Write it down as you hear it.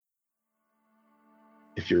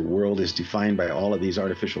If your world is defined by all of these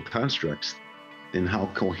artificial constructs, then how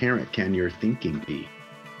coherent can your thinking be?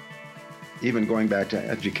 Even going back to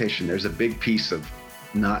education, there's a big piece of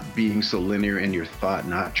not being so linear in your thought,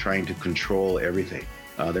 not trying to control everything.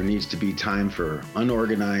 There needs to be time for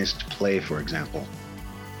unorganized play, for example.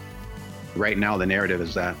 Right now, the narrative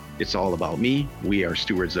is that it's all about me. We are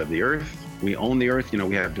stewards of the earth. We own the earth.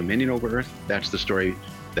 We have dominion over earth. That's the story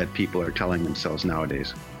that people are telling themselves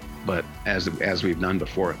nowadays. But as we've done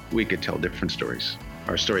before, we could tell different stories.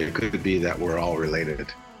 Our story could be that we're all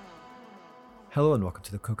related. Hello and welcome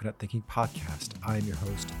to the Coconut Thinking Podcast. I am your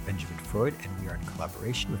host, Benjamin Freud, and we are in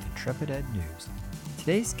collaboration with Intrepid Ed News.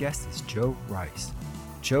 Today's guest is Joe Rice.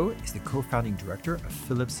 Joe is the co-founding director of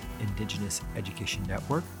Phillips Indigenous Education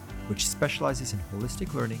Network, which specializes in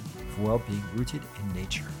holistic learning for well-being rooted in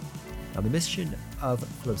nature. Now, the mission of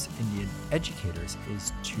Phillips Indian educators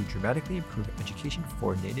is to dramatically improve education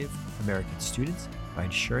for Native American students by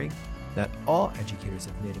ensuring that all educators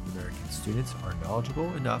of Native American students are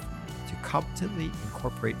knowledgeable enough to competently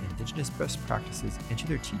incorporate Indigenous best practices into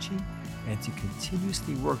their teaching and to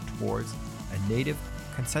continuously work towards a Native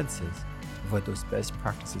consensus of what those best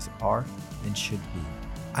practices are and should be.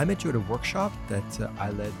 I met Joe at a workshop that I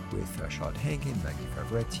led with Charlotte Hankin, Maggie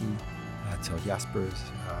Favoretti, Tel Jaspers,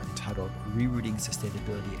 entitled Rerouting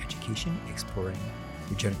Sustainability Education, Exploring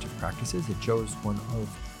Regenerative Practices, and Joe is one of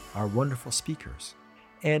our wonderful speakers.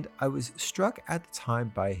 And I was struck at the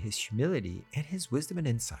time by his humility and his wisdom and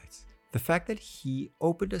insights. The fact that he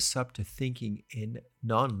opened us up to thinking in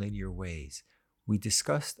non-linear ways. We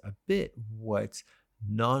discussed a bit what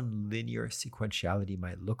non-linear sequentiality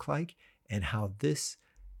might look like and how this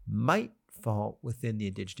might fall within the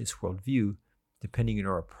Indigenous worldview, depending on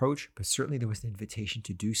our approach, but certainly there was an invitation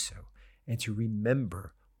to do so and to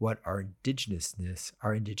remember what our Indigenousness,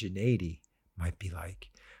 our indigeneity might be like,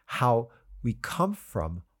 how we come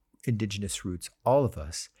from Indigenous roots, all of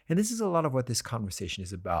us. And this is a lot of what this conversation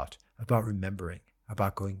is about remembering,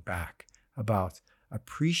 about going back, about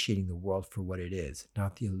appreciating the world for what it is,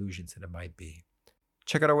 not the illusions that it might be.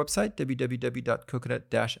 Check out our website,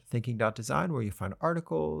 www.coconut-thinking.design, where you'll find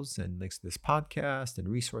articles and links to this podcast and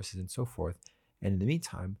resources and so forth. And in the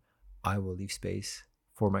meantime, I will leave space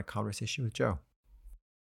for my conversation with Joe.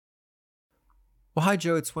 Well, hi,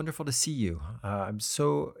 Joe. It's wonderful to see you. I'm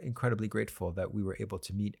so incredibly grateful that we were able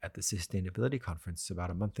to meet at the Sustainability Conference about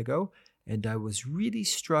a month ago. And I was really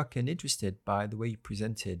struck and interested by the way you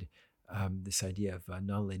presented this idea of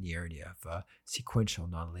nonlinearity, of sequential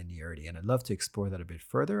nonlinearity. And I'd love to explore that a bit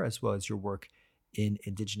further, as well as your work in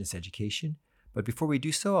Indigenous education. But before we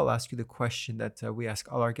do so, I'll ask you the question that we ask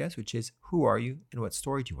all our guests, which is, who are you and what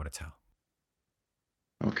story do you want to tell?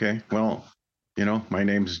 Okay, well, my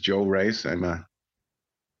name's Joe Rice.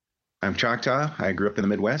 I'm Choctaw. I grew up in the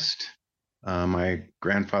Midwest. My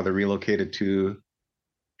grandfather relocated to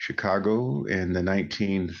Chicago in the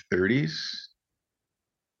 1930s.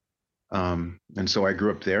 And so I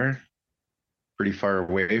grew up there, pretty far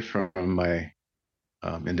away from my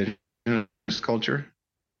Indigenous culture.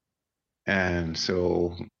 And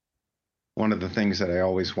so one of the things that I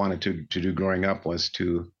always wanted to do growing up was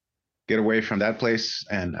to get away from that place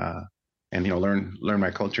and learn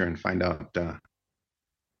my culture and find out, I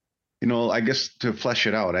guess to flesh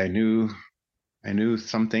it out. I knew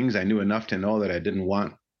some things. I knew enough to know that I didn't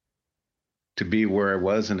want to be where I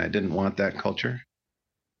was, and I didn't want that culture,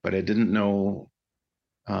 but I didn't know,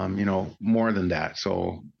 more than that.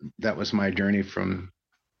 So that was my journey from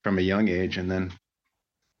a young age. And then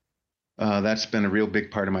that's been a real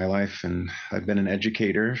big part of my life. And I've been an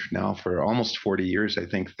educator now for almost 40 years, I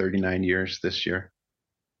think 39 years this year.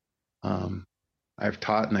 I've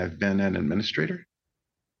taught and I've been an administrator.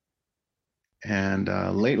 And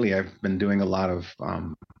lately I've been doing a lot of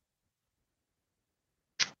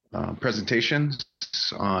presentations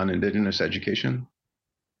on Indigenous education.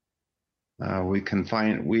 We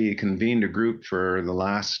convened a group for the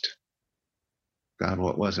last,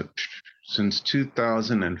 what was it? Since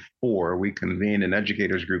 2004, we convened an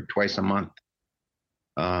educators group twice a month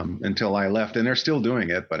until I left, and they're still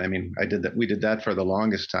doing it. But I mean, we did that for the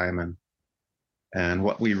longest time, and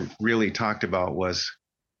what we really talked about was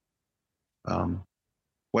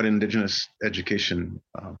what Indigenous education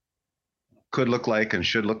could look like and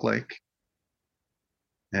should look like,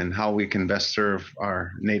 and how we can best serve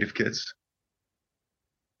our Native kids.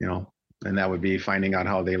 And that would be finding out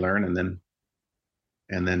how they learn, and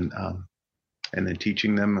then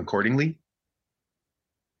teaching them accordingly.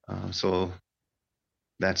 So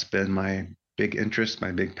that's been my big interest,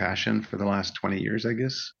 my big passion for the last 20 years, I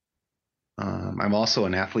guess. I'm also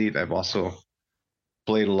an athlete. I've also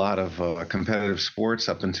played a lot of competitive sports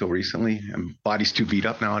up until recently. And body's too beat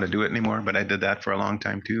up now to do it anymore, but I did that for a long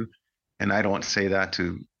time too. And I don't say that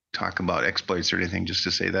to talk about exploits or anything, just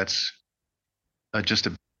to say that's just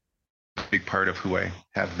a big part of who I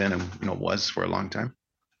have been and was for a long time.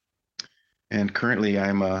 And currently,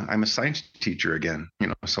 I'm a science teacher again.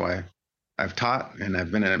 So I've taught and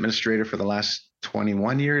I've been an administrator for the last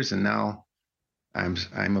 21 years, and now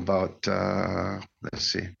I'm about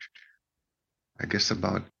let's see, I guess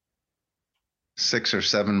about 6 or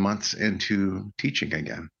 7 months into teaching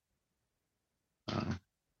again,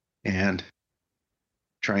 and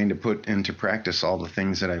trying to put into practice all the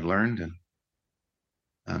things that I've learned,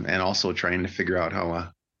 and also trying to figure out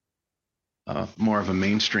how more of a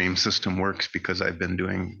mainstream system works, because I've been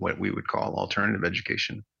doing what we would call alternative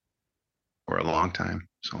education for a long time.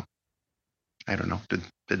 So I don't know.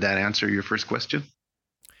 Did that answer your first question?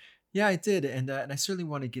 Yeah, I did. And I certainly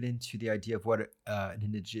want to get into the idea of what an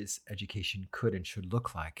Indigenous education could and should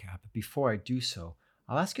look like. But before I do so,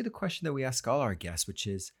 I'll ask you the question that we ask all our guests, which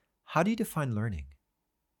is, how do you define learning?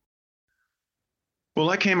 Well,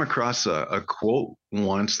 I came across a quote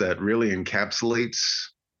once that really encapsulates,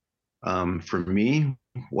 for me,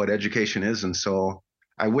 what education is. And so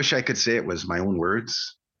I wish I could say it was my own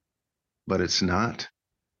words, but it's not.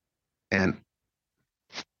 And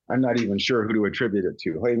I'm not even sure who to attribute it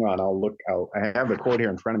to. Hang on, I'll look. I have the quote here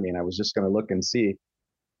in front of me, and I was just going to look and see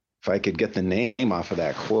if I could get the name off of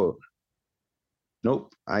that quote.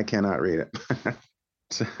 Nope, I cannot read it.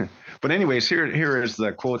 But anyways, here is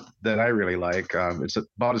the quote that I really like. It's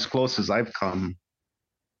about as close as I've come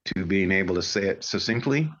to being able to say it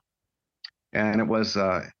succinctly. And it was,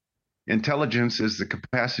 intelligence is the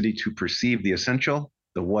capacity to perceive the essential,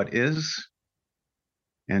 the what is,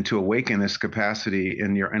 and to awaken this capacity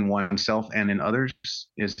in oneself and in others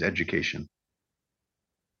is education.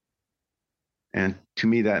 And to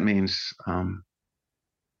me, that means,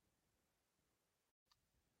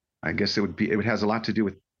 I guess it has a lot to do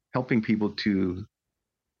with helping people to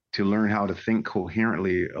learn how to think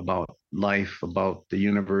coherently about life, about the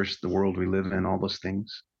universe, the world we live in, all those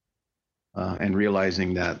things, and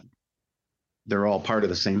realizing that they're all part of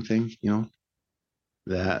the same thing.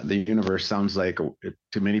 That the universe sounds like,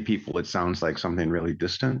 to many people, it sounds like something really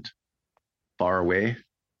distant, far away,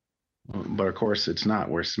 but of course it's not.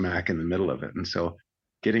 We're smack in the middle of it. And so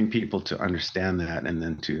getting people to understand that, and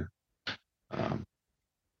then to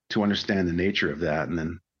understand the nature of that,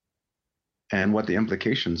 and what the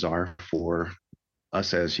implications are for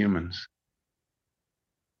us as humans,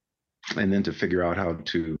 and then to figure out how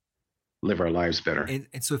to live our lives better.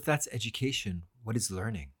 And so if that's education, what is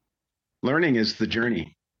learning? Learning is the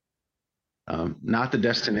journey, not the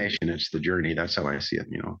destination. It's the journey. That's how I see it.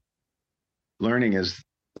 Learning is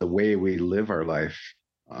the way we live our life,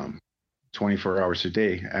 24 hours a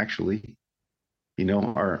day, actually.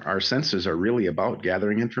 Our senses are really about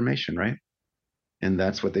gathering information, right? And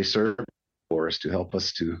that's what they serve for us, to help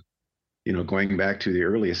us to, going back to the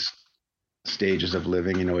earliest stages of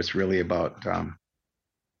living, it's really about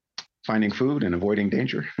finding food and avoiding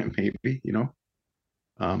danger, maybe,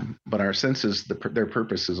 but our senses, their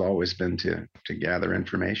purpose has always been to gather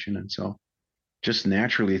information. And so just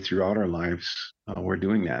naturally throughout our lives, we're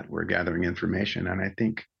doing that. We're gathering information. And I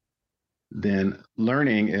think then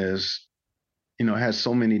learning is, has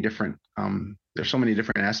so many different, there's so many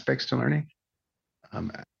different aspects to learning.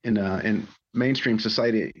 In mainstream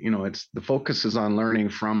society, it's the focus is on learning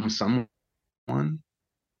from someone,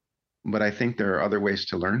 but I think there are other ways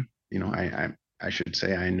to learn. I should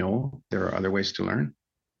say, I know there are other ways to learn,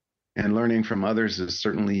 and learning from others is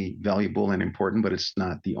certainly valuable and important, but it's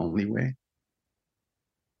not the only way.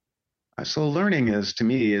 So learning is, to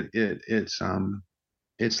me,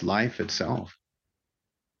 it's life itself.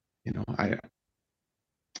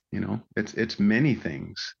 It's many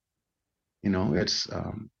things. It's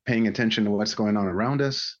paying attention to what's going on around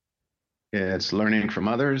us. It's learning from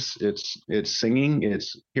others. It's singing.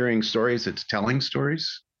 It's hearing stories. It's telling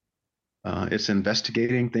stories. It's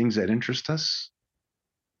investigating things that interest us.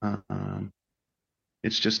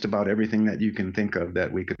 It's just about everything that you can think of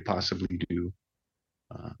that we could possibly do,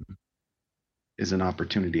 is an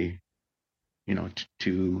opportunity,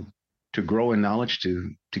 to grow in knowledge,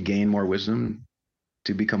 to gain more wisdom,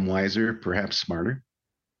 to become wiser, perhaps smarter.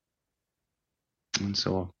 And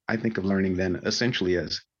so I think of learning then essentially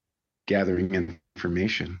as gathering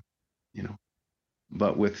information,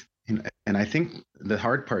 but with, and I think the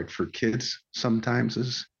hard part for kids sometimes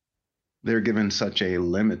is they're given such a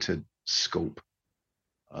limited scope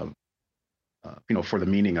of, for the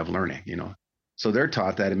meaning of learning, so they're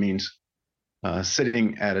taught that it means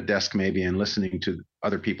sitting at a desk maybe and listening to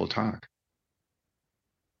other people talk.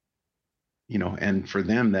 and for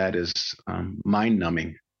them that is mind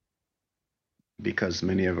numbing, because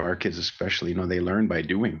many of our kids, especially, they learn by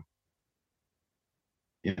doing,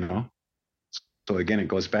 you know. So again, it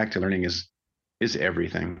goes back to learning is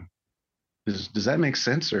everything. Does that make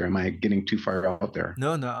sense, or am I getting too far out there?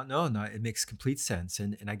 No, no, no, no. It makes complete sense.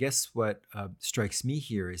 And I guess what strikes me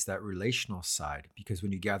here is that relational side, because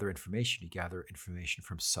when you gather information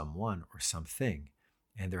from someone or something,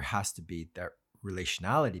 and there has to be that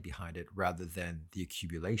relationality behind it rather than the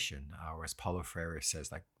accumulation, or as Paulo Freire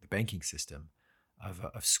says, like the banking system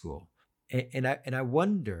of school. And I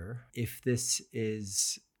wonder if this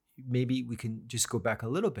is, maybe we can just go back a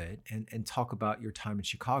little bit and talk about your time in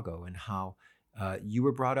Chicago and how you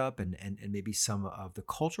were brought up, and maybe some of the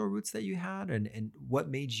cultural roots that you had, and what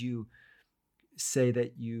made you say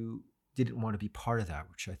that you didn't want to be part of that,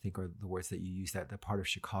 which I think are the words that you use, that part of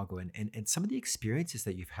Chicago, and some of the experiences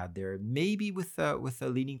that you've had there, maybe with a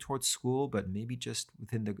leaning towards school, but maybe just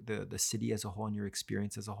within the city as a whole and your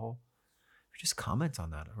experience as a whole. Just comment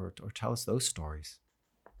on that, or tell us those stories.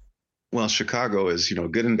 Well, Chicago is,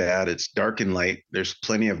 good and bad. It's dark and light. There's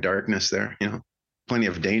plenty of darkness there, plenty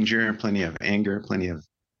of danger, plenty of anger, plenty of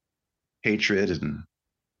hatred and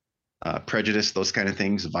prejudice, those kind of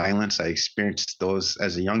things, violence. I experienced those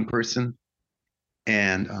as a young person,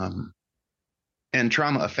 and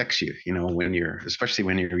trauma affects you, especially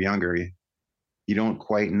when you're younger, you don't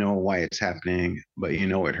quite know why it's happening, but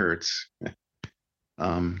it hurts.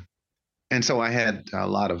 And so I had a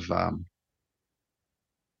lot of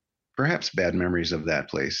perhaps bad memories of that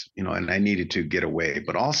place, and I needed to get away.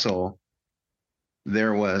 But also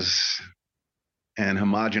there was an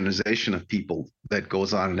homogenization of people that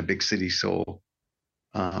goes on in a big city. So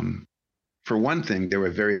for one thing, there were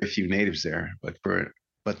very few natives there, but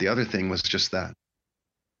the other thing was just that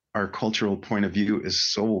our cultural point of view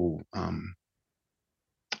is so,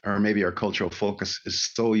 or maybe our cultural focus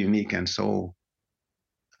is so unique and so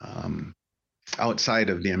outside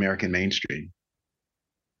of the American mainstream,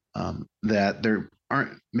 that there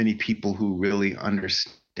aren't many people who really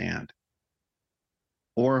understand,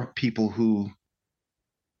 or people who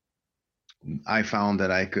I found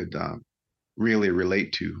that I could really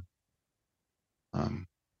relate to.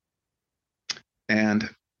 And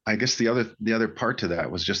I guess the other part to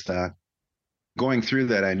that was just that going through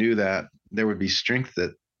that, I knew that there would be strength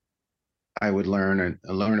that I would learn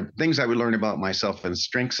things I would learn about myself, and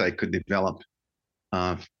strengths I could develop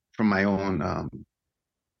from my own,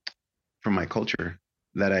 from my culture,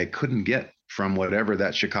 that I couldn't get from whatever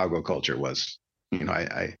that Chicago culture was.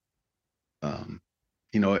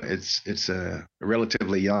 It's a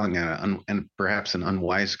relatively young and perhaps an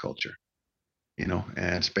unwise culture, and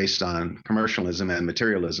it's based on commercialism and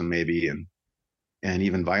materialism, maybe, and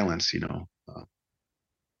even violence,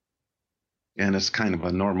 and it's kind of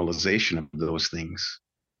a normalization of those things.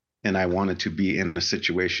 And I wanted to be in a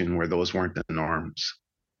situation where those weren't the norms,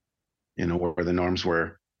 where the norms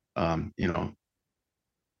were,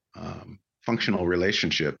 functional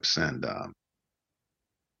relationships and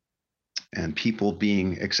people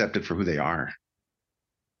being accepted for who they are.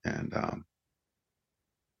 And,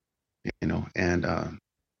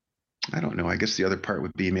 I don't know, I guess the other part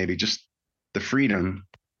would be maybe just the freedom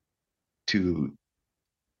to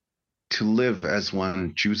live as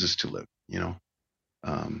one chooses to live,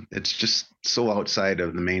 it's just so outside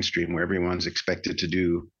of the mainstream, where everyone's expected to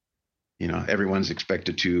do, everyone's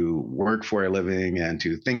expected to work for a living and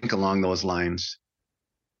to think along those lines,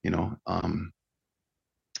 not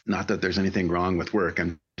that there's anything wrong with work.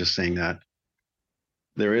 I'm just saying that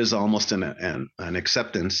there is almost an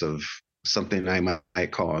acceptance of something I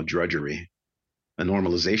might call a drudgery, a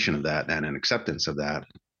normalization of that, and an acceptance of that.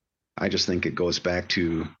 I just think it goes back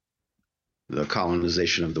to the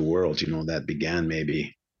colonization of the world, that began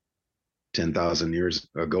maybe 10,000 years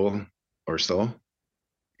ago or so.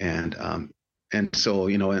 And so,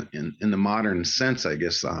 in the modern sense, I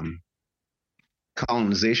guess,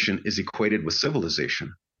 colonization is equated with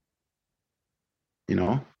civilization,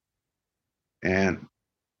 and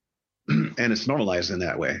it's normalized in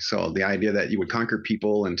that way. So the idea that you would conquer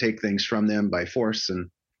people and take things from them by force, and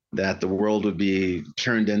that the world would be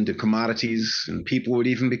turned into commodities, and people would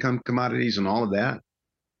even become commodities, and all of that,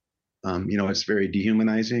 it's very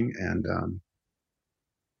dehumanizing. And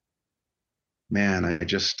man, I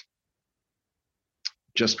just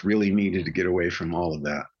really needed to get away from all of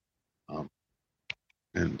that.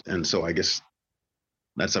 And so I guess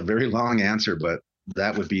that's a very long answer, but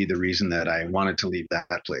that would be the reason that I wanted to leave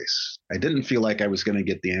that place. I didn't feel like I was going to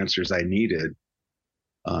get the answers I needed,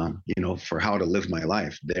 for how to live my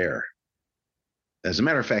life there. As a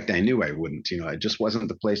matter of fact, I knew I wouldn't. It just wasn't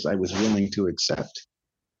the place I was willing to accept.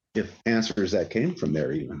 if answers that came from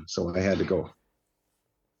there even. So I had to go.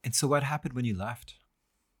 And so what happened when you left?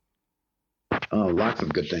 Lots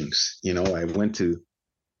of good things. I went to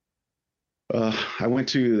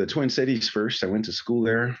the Twin Cities first. I went to school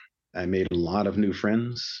there. I made a lot of new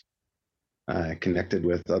friends. I connected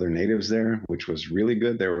with other natives there, which was really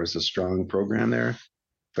good. There was a strong program there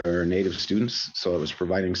for native students. So it was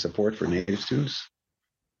providing support for native students.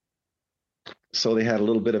 So they had a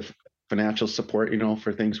little bit of financial support,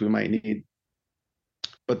 for things we might need.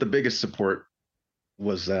 But the biggest support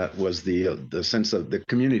was the sense of the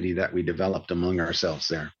community that we developed among ourselves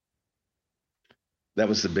there. That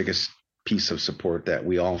was the biggest piece of support that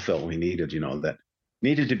we all felt we needed, that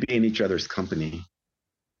needed to be in each other's company.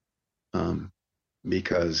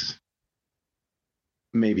 Because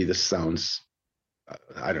maybe this sounds,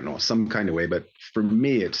 I don't know, some kind of way, but for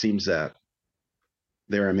me, it seems that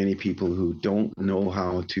there are many people who don't know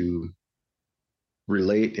how to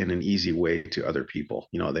relate in an easy way to other people.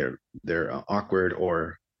 They're awkward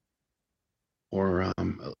or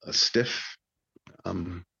stiff,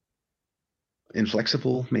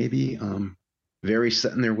 inflexible, maybe, very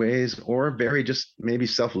set in their ways, or very just maybe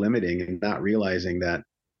self-limiting and not realizing that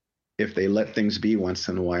if they let things be once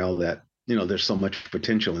in a while, that there's so much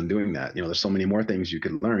potential in doing that. There's so many more things you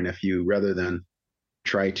could learn if you, rather than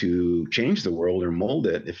try to change the world or mold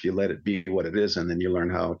it, if you let it be what it is, and then you learn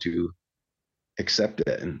how to accept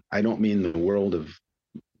it. And I don't mean the world of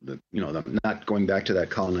not going back to that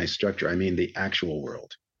colonized structure. I mean the actual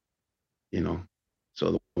world,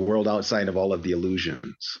 so the world outside of all of the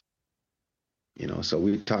illusions. So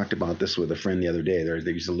we talked about this with a friend the other day. There are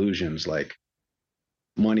these illusions like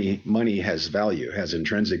money has value, has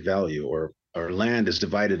intrinsic value, or land is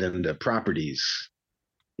divided into properties,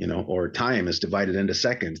 or time is divided into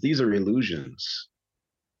seconds. These are illusions.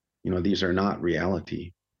 These are not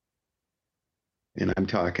reality. And I'm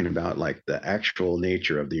talking about like the actual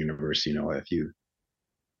nature of the universe.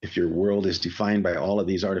 If your world is defined by all of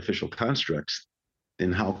these artificial constructs,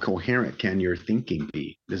 then how coherent can your thinking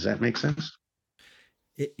be? Does that make sense?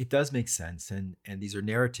 It does make sense. And these are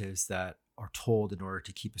narratives that are told in order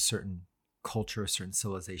to keep a certain culture, a certain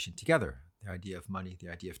civilization together. The idea of money, the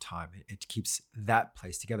idea of time, it keeps that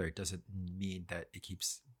place together. It doesn't mean that it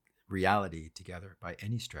keeps reality together by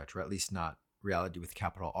any stretch, or at least not reality with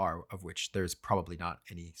capital R, of which there's probably not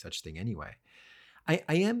any such thing anyway. I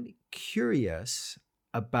am curious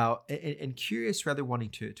about, and curious rather wanting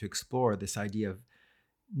to explore this idea of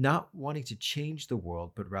not wanting to change the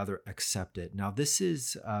world, but rather accept it. Now, this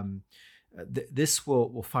is this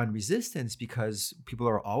will find resistance because people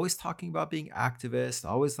are always talking about being activists,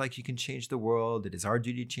 always like you can change the world. It is our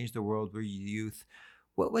duty to change the world. We're youth.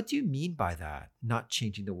 What do you mean by that? Not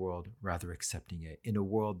changing the world, rather accepting it in a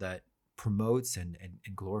world that promotes and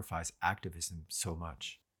glorifies activism so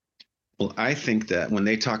much? Well, I think that when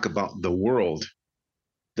they talk about the world,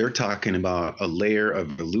 they're talking about a layer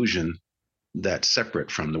of illusion that's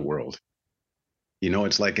separate from the world.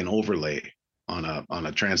 It's like an overlay on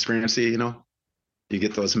a transparency. You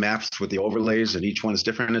get those maps with the overlays, and each one is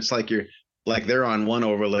different. It's like they're on one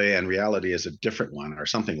overlay and reality is a different one, or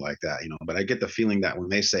something like that. But I get the feeling that when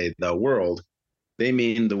they say the world, they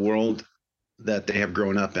mean the world that they have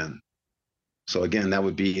grown up in. So again, that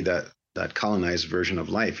would be that colonized version of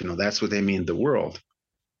life. That's what they mean, the world.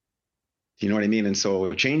 You know what I mean? And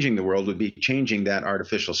so changing the world would be changing that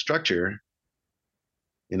artificial structure.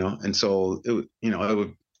 And so it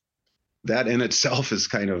would, that in itself is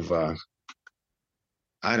kind of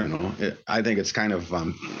I don't know. I think it's kind of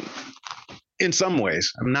in some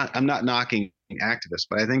ways. I'm not knocking activists,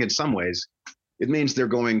 but I think in some ways it means they're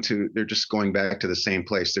just going back to the same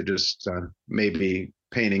place. They're just maybe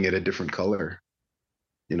painting it a different color,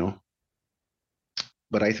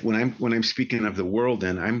 But when I'm speaking of the world,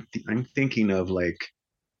 then I'm thinking of like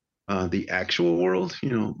the actual world,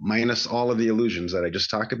 minus all of the illusions that I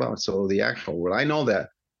just talked about. So the actual world. I know that,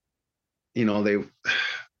 they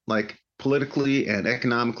like politically and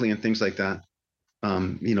economically and things like that.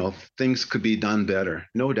 Things could be done better,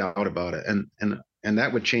 no doubt about it, and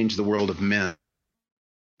that would change the world of men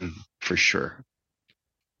for sure.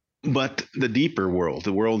 But the deeper world,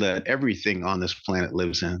 the world that everything on this planet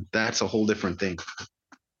lives in, that's a whole different thing.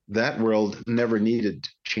 That world never needed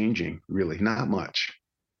changing, really, not much.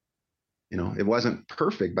 It wasn't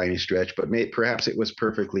perfect by any stretch, but perhaps it was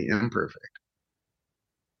perfectly imperfect.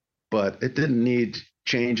 But it didn't need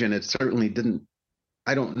change, and it certainly didn't.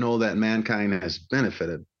 I don't know that mankind has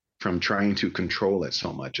benefited from trying to control it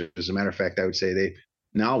so much. As a matter of fact, I would say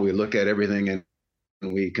now we look at everything and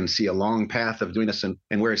we can see a long path of doing this and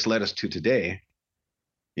where it's led us to today,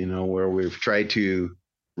 where we've tried to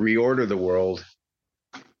reorder the world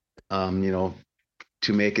you know,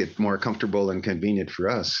 to make it more comfortable and convenient for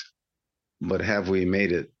us. But have we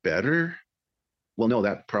made it better? Well, no,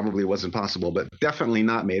 that probably wasn't possible, but definitely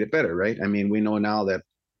not made it better, right? I mean, we know now that,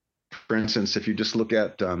 for instance, if you just look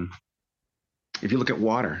at if you look at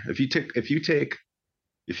water, if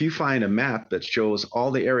you find a map that shows all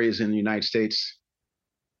the areas in the United States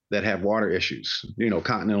that have water issues, you know,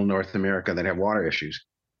 continental North America that have water issues,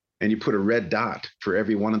 and you put a red dot for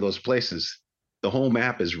every one of those places, the whole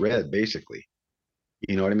map is red, basically.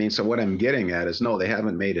 You know what I mean? So what I'm getting at is, no, they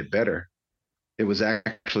haven't made it better. It was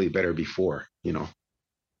actually better before, you know.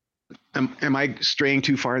 Am I straying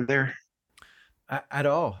too far there? At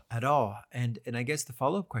all, at all. And I guess the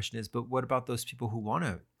follow-up question is, but what about those people who want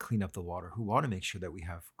to clean up the water, who want to make sure that we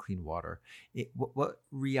have clean water? What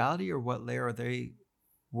reality or what layer are they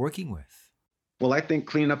working with? Well, I think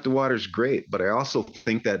cleaning up the water is great, but I also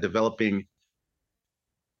think that developing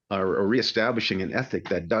or reestablishing an ethic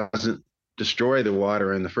that doesn't destroy the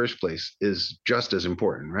water in the first place is just as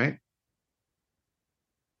important, right?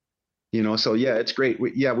 You know, so yeah, it's great.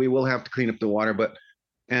 We will have to clean up the water, but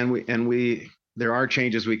and we there are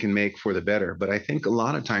changes we can make for the better. But I think a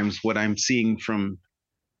lot of times what I'm seeing from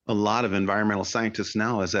a lot of environmental scientists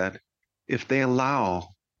now is that if they allow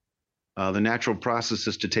the natural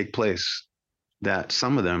processes to take place, that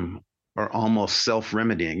some of them are almost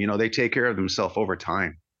self-remedying. You know, they take care of themselves over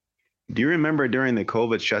time. Do you remember during the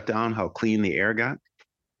COVID shutdown how clean the air got?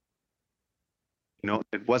 You know,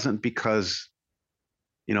 it wasn't because,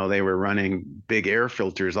 you know, they were running big air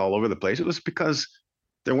filters all over the place. It was because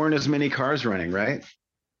there weren't as many cars running, right?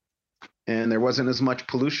 And there wasn't as much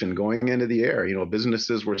pollution going into the air. You know,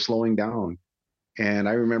 businesses were slowing down. And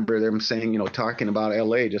I remember them saying, you know, talking about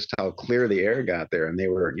LA, just how clear the air got there. And they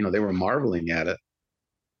were, you know, they were marveling at it.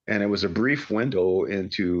 And it was a brief window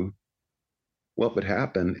into what would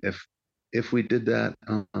happen if we did that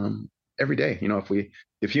every day. You know,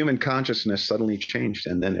 if human consciousness suddenly changed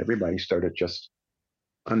and then everybody started just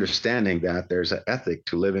understanding that there's an ethic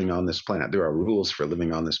to living on this planet. There are rules for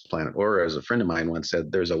living on this planet. Or as a friend of mine once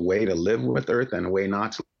said, there's a way to live with Earth and a way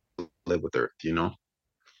not to live with Earth, you know?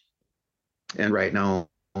 And right now,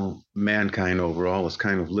 mankind overall is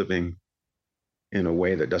kind of living in a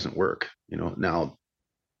way that doesn't work, you know? Now,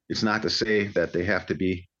 it's not to say that they have to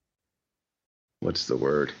be, what's the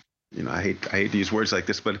word? You know, I hate to use words like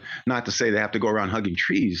this, but not to say they have to go around hugging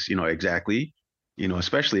trees, you know, exactly, you know,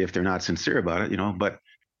 especially if they're not sincere about it, you know, but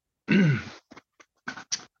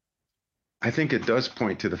I think it does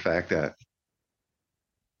point to the fact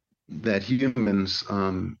that humans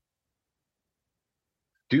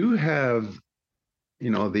do have, you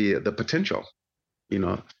know, the potential. You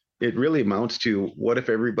know, it really amounts to, what if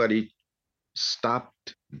everybody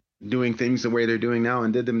stopped doing things the way they're doing now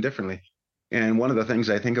and did them differently? And one of the things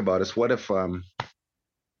I think about is, what if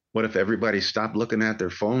everybody stopped looking at their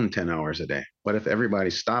phone 10 hours a day? What if everybody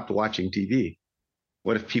stopped watching TV?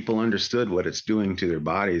 What if people understood what it's doing to their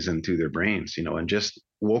bodies and to their brains, you know, and just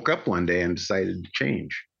woke up one day and decided to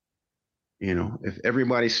change? You know, if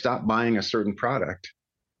everybody stopped buying a certain product,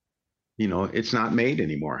 you know, it's not made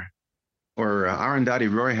anymore. Or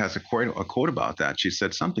Arundhati Roy has a quote about that. She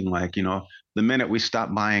said something like, you know, the minute we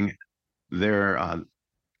stop buying their,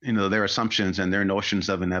 you know, their assumptions and their notions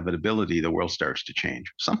of inevitability, the world starts to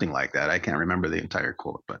change. Something like that. I can't remember the entire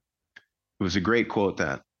quote, but it was a great quote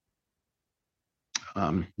that,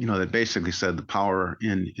 you know, that basically said the power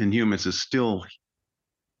in humans is still,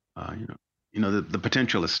 the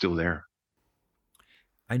potential is still there.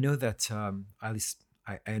 I know that at least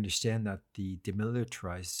I understand that the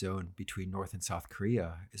demilitarized zone between North and South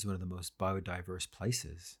Korea is one of the most biodiverse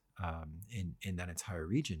places in that entire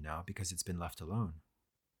region now, because it's been left alone.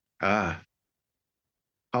 Ah,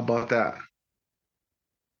 how about that?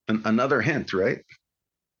 Another hint, right?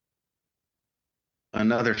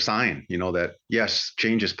 Another sign, you know, that yes,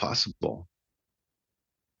 change is possible.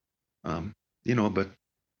 You know, but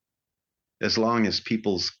as long as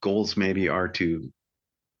people's goals maybe are to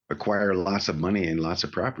acquire lots of money and lots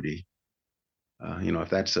of property, you know, if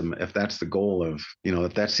that's the goal of, you know,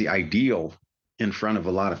 if that's the ideal in front of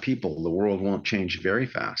a lot of people, the world won't change very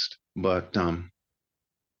fast. But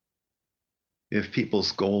if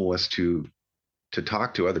people's goal was to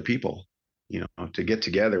talk to other people, you know, to get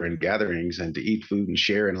together in gatherings and to eat food and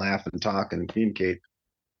share and laugh and talk and communicate,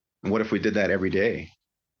 and what if we did that every day?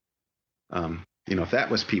 You know, if that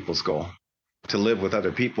was people's goal, to live with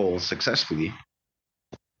other people successfully,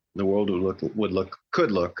 the world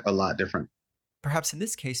could look a lot different. Perhaps in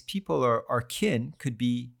this case, people are kin could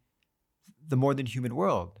be the more than human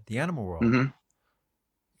world, the animal world,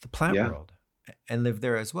 the plant world, and live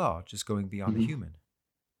there as well, just going beyond the human.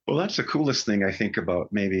 Well, that's the coolest thing I think about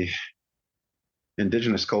maybe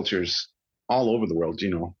indigenous cultures all over the world,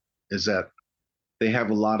 is that they have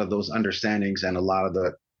a lot of those understandings and a lot of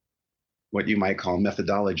the what you might call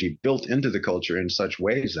methodology built into the culture in such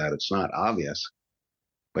ways that it's not obvious.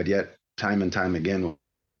 But yet, time and time again,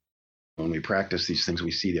 when we practice these things,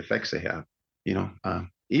 we see the effects they have.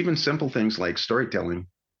 Even simple things like storytelling,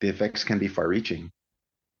 the effects can be far-reaching.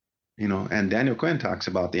 And Daniel Quinn talks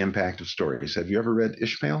about the impact of stories. Have you ever read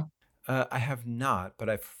Ishmael? I have not, but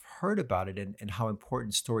I've heard about it and how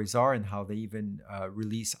important stories are and how they even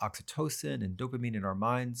release oxytocin and dopamine in our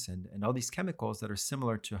minds and all these chemicals that are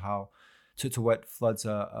similar to how to what floods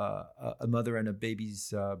a mother and a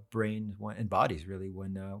baby's brain and bodies really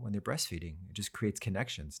when they're breastfeeding. It just creates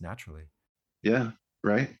connections naturally. Yeah,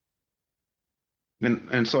 right.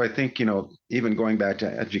 And so I think, even going back to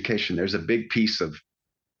education, there's a big piece of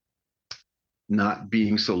not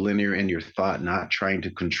being so linear in your thought, not trying to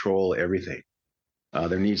control everything.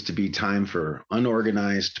 There needs to be time for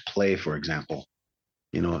unorganized play, for example.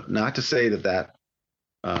 Not to say that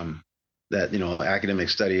academic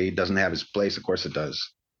study doesn't have its place. Of course it does,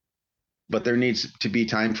 but there needs to be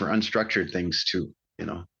time for unstructured things too.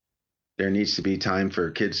 There needs to be time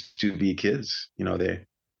for kids to be kids.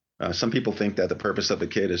 Some people think that the purpose of a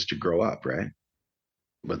kid is to grow up, right?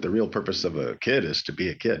 But the real purpose of a kid is to be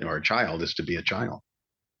a kid, or a child is to be a child.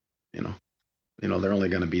 They're only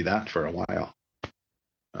going to be that for a while,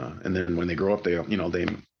 and then when they grow up,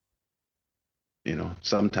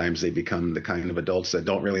 sometimes they become the kind of adults that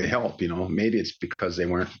don't really help. Maybe it's because they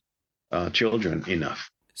weren't children enough.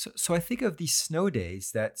 So I think of these snow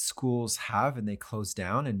days that schools have and they close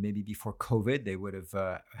down, and maybe before COVID they would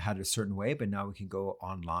have had it a certain way, but now we can go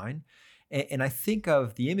online. And I think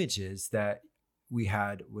of the images that we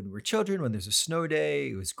had when we were children, when there's a snow day,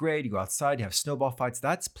 it was great. You go outside, you have snowball fights,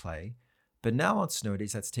 that's play. But now on snow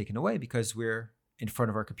days, that's taken away because we're in front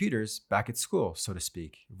of our computers back at school, so to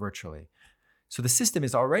speak, virtually. So the system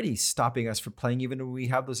is already stopping us from playing even when we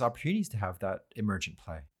have those opportunities to have that emergent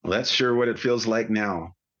play. Well, that's sure what it feels like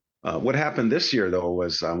now. What happened this year, though,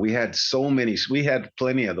 was we had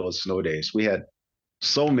plenty of those snow days. We had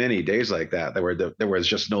so many days like that there was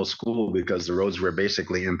just no school because the roads were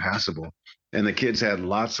basically impassable, and the kids had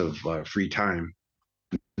lots of free time.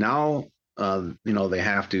 Now, they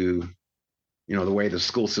have to, the way the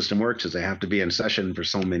school system works is they have to be in session for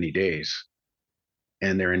so many days,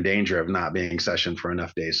 and they're in danger of not being in session for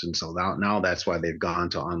enough days. And so now that's why they've gone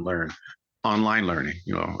to online learning,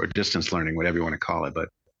 or distance learning, whatever you want to call it. But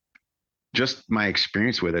just my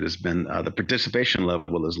experience with it has been the participation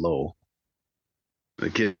level is low. The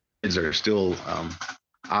kids are still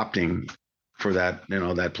opting for that,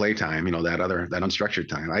 that playtime, that unstructured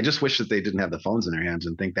time. I just wish that they didn't have the phones in their hands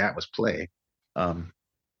and think that was play.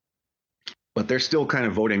 But they're still kind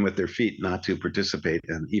of voting with their feet not to participate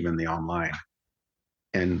in even the online.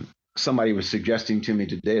 And somebody was suggesting to me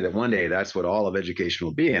today that one day that's what all of education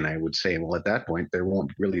will be. And I would say, well, at that point, there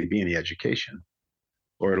won't really be any education,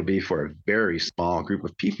 or it'll be for a very small group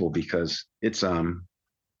of people, because it's a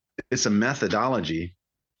methodology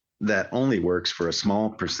that only works for a small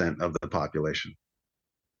percent of the population,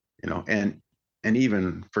 and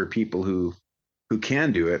even for people who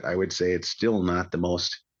can do it, I would say it's still not the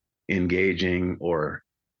most engaging or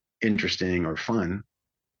interesting or fun.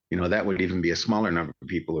 That would even be a smaller number of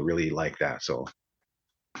people who really like that. So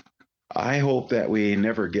I hope that we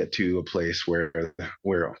never get to a place where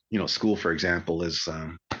school, for example, is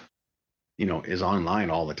online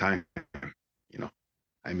all the time.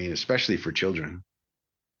 I mean, especially for children.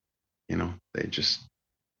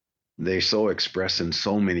 They so express in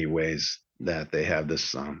so many ways that they have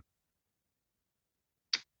this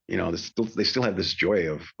they still have this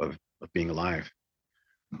joy of being alive.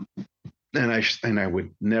 And I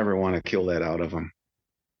would never want to kill that out of them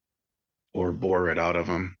or bore it out of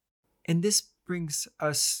them. And this brings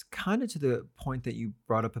us kind of to the point that you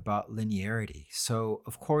brought up about linearity. So,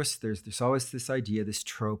 of course, there's always this idea, this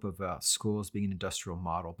trope of schools being an industrial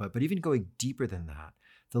model. But even going deeper than that,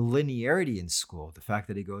 the linearity in school, the fact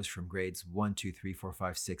that it goes from grades 1, 2, 3, 4,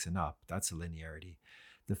 5, 6 and up, that's a linearity.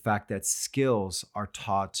 The fact that skills are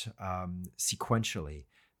taught sequentially,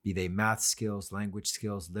 be they math skills, language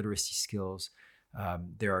skills, literacy skills.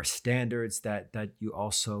 There are standards that you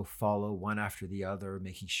also follow one after the other,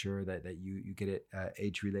 making sure that you get it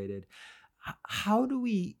age related. How do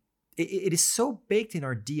we, it is so baked in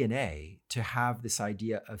our DNA to have this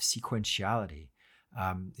idea of sequentiality,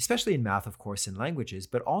 especially in math, of course, in languages,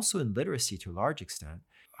 but also in literacy to a large extent.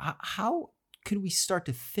 How can we start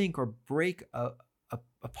to think or break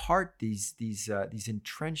apart these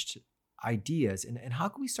entrenched ideas, and how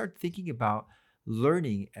can we start thinking about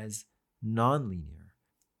learning as nonlinear,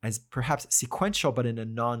 as perhaps sequential, but in a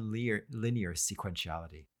non-linear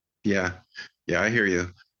sequentiality. Yeah, I hear you.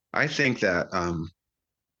 I think that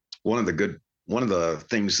one of the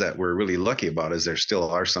things that we're really lucky about is there still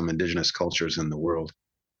are some indigenous cultures in the world,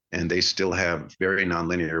 and they still have very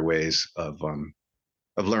nonlinear ways of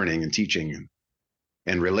learning and teaching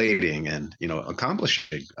and relating and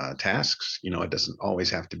accomplishing tasks. It doesn't always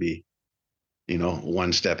have to be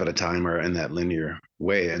one step at a time or in that linear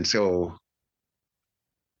way. And so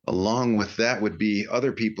along with that would be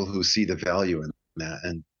other people who see the value in that,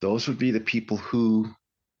 and those would be the people who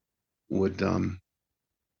would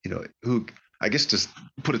who, I guess, just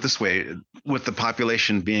put it this way, with the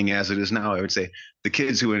population being as it is now, I would say the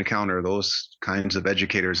kids who encounter those kinds of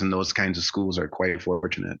educators and those kinds of schools are quite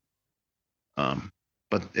fortunate.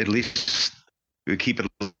 But at least we keep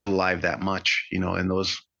it alive that much, in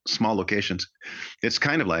those small locations. It's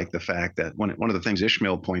kind of like the fact that one of the things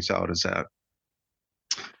Ishmael points out is that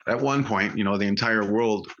at one point, the entire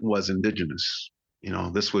world was indigenous.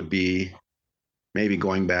 This would be maybe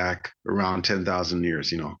going back around 10,000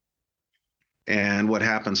 years, And what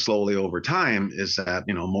happened slowly over time is that,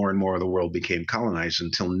 more and more of the world became colonized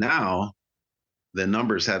until now the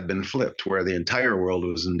numbers have been flipped where the entire world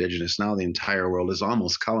was indigenous. Now the entire world is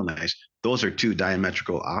almost colonized. Those are two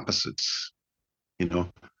diametrical opposites,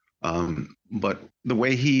 But the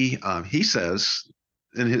way he says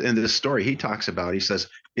in this story, he talks about, he says,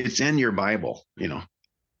 it's in your Bible,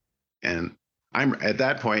 and I'm at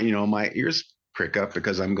that point, my ears prick up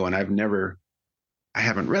because I'm going, I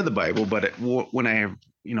haven't read the Bible, but when I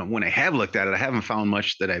have looked at it, I haven't found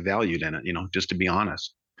much that I valued in it, just to be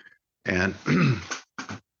honest. And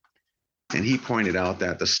and he pointed out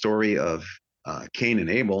that the story of Cain and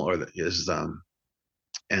Abel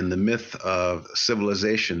and the myth of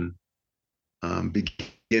civilization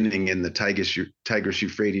beginning in the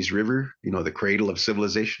Tigris-Euphrates River, the cradle of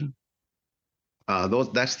civilization.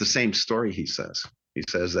 That's the same story, he says. He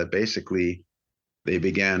says that basically they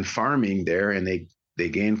began farming there and they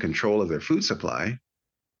gained control of their food supply.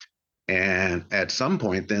 And at some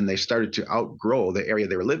point, then they started to outgrow the area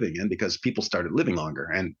they were living in because people started living longer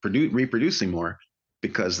and reproducing more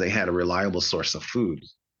because they had a reliable source of food.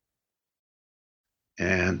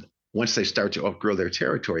 And once they started to outgrow their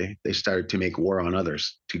territory, they started to make war on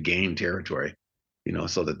others to gain territory,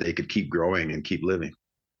 so that they could keep growing and keep living.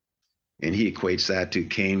 And he equates that to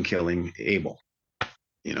Cain killing Abel,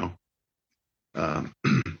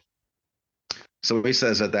 So he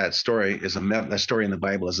says that story that story in the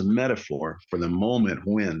Bible is a metaphor for the moment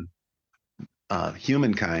when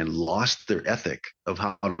humankind lost their ethic of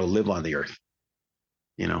how to live on the earth.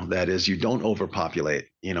 That is, you don't overpopulate,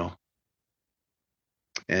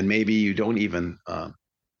 and maybe you don't even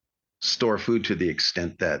store food to the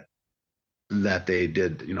extent that they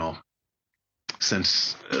did,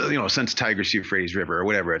 since Tigris-Euphrates River or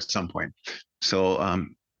whatever at some point. So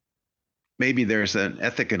maybe there's an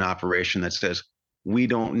ethic in operation that says we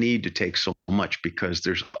don't need to take so much because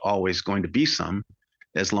there's always going to be some,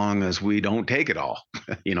 as long as we don't take it all,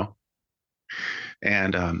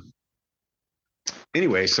 And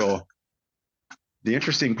anyway, so the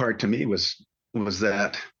interesting part to me was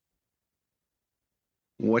that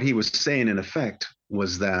what he was saying in effect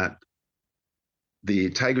was that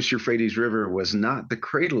the Tigris-Euphrates River was not the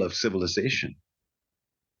cradle of civilization.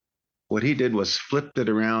 What he did was flipped it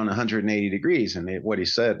around 180 degrees. And what he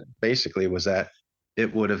said basically was that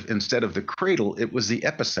it would have, instead of the cradle, it was the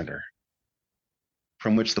epicenter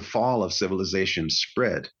from which the fall of civilization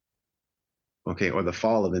spread. Okay, or the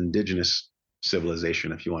fall of indigenous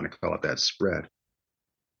civilization, if you want to call it that, spread.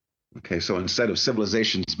 Okay, so instead of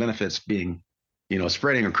civilization's benefits being,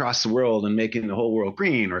 spreading across the world and making the whole world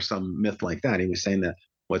green or some myth like that, he was saying that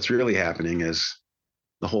what's really happening is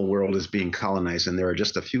the whole world is being colonized, and there are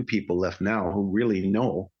just a few people left now who really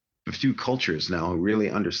know, a few cultures now who really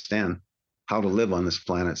understand how to live on this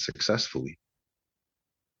planet successfully.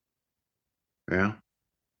 Yeah.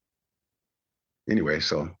 Anyway,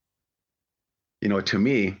 so, to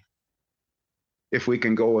me, if we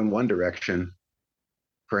can go in one direction,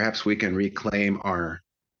 perhaps we can reclaim our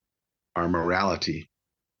morality,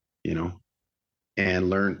 and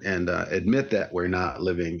learn and admit that we're not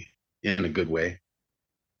living in a good way.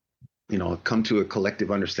 Come to a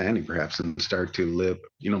collective understanding perhaps and start to live,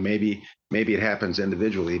 maybe it happens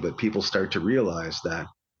individually, but people start to realize that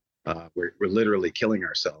we're literally killing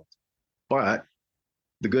ourselves. But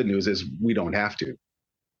the good news is we don't have to,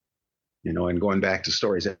 and going back to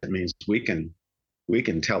stories, that means we can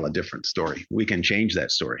tell a different story. We can change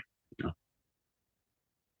that story.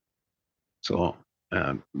 So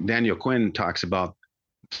Daniel Quinn talks about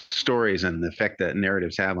stories and the effect that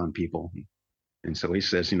narratives have on people. And so he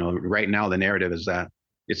says, right now the narrative is that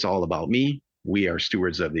it's all about me. We are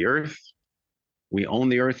stewards of the earth. We own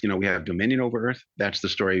the earth. We have dominion over earth. That's the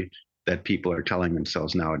story that people are telling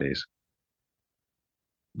themselves nowadays.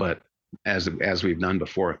 But as we've done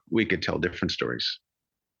before, we could tell different stories.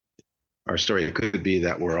 Our story could be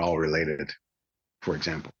that we're all related, for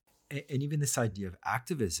example. And even this idea of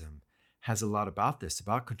activism has a lot about this,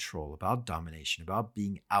 about control, about domination, about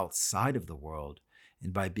being outside of the world,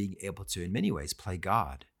 and by being able to, in many ways, play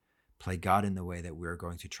God in the way that we're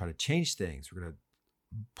going to try to change things. We're going to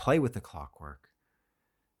play with the clockwork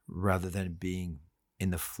rather than being in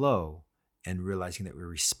the flow and realizing that we're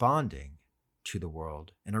responding to the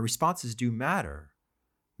world. And our responses do matter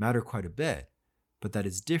quite a bit, but that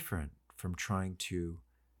is different from trying to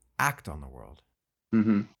act on the world.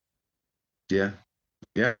 Mm-hmm. Yeah.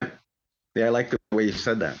 I like the way you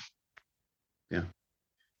said that.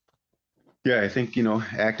 Yeah, I think,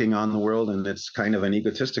 acting on the world, and it's kind of an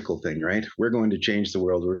egotistical thing, right? We're going to change the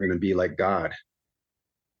world. We're going to be like God.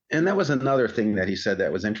 And that was another thing that he said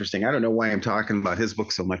that was interesting. I don't know why I'm talking about his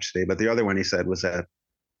book so much today, but the other one he said was that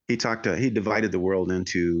he divided the world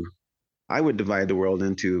into, I would divide the world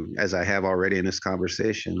into, as I have already in this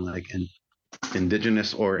conversation, like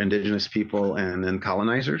indigenous people and then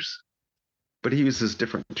colonizers. But he uses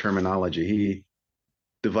different terminology. He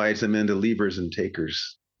divides them into leavers and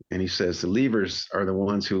takers. And he says the leavers are the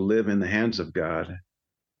ones who live in the hands of God,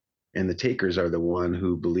 and the takers are the one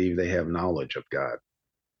who believe they have knowledge of God.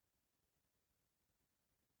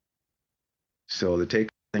 So the takers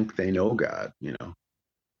think they know God,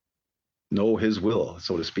 know his will,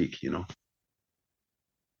 so to speak,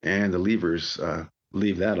 and the leavers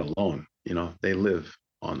leave that alone. They live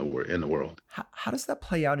in the world. How does that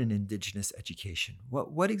play out in Indigenous education?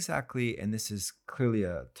 What exactly, and this is clearly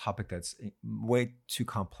a topic that's way too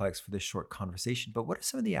complex for this short conversation, but what are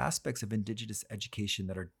some of the aspects of Indigenous education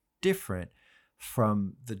that are different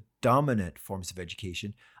from the dominant forms of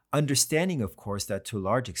education? Understanding, of course, that to a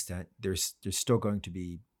large extent, there's still going to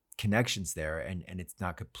be connections there, and it's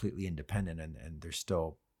not completely independent, and there's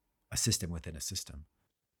still a system within a system.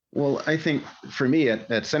 Well, I think for me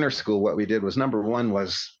at Center School, what we did was, number one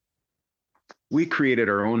was we created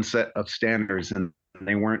our own set of standards, and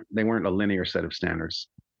they weren't a linear set of standards.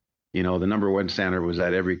 The number one standard was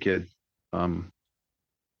that every kid would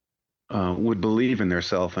believe in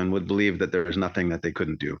themselves and would believe that there was nothing that they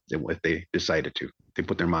couldn't do if they decided to. They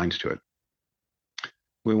put their minds to it.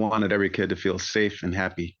 We wanted every kid to feel safe and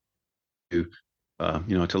happy, to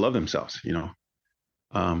love themselves.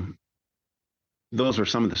 Those were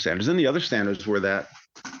some of the standards. And the other standards were that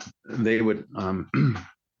they would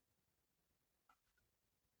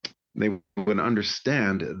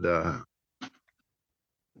understand the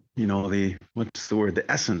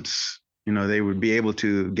essence. They would be able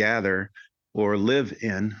to gather or live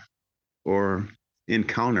in or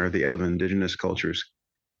encounter the Indigenous cultures,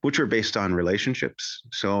 which were based on relationships.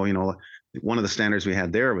 So, one of the standards we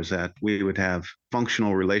had there was that we would have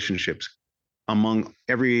functional relationships among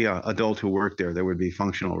every adult who worked there. There would be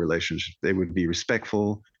functional relationships. They would be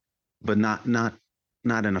respectful, but not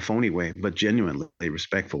in a phony way, but genuinely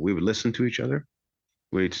respectful. We would listen to each other.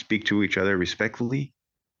 We'd speak to each other respectfully,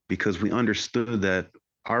 because we understood that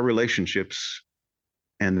our relationships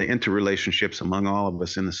and the interrelationships among all of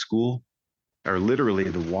us in the school are literally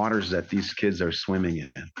the waters that these kids are swimming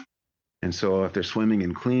in. And so if they're swimming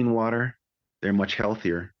in clean water, they're much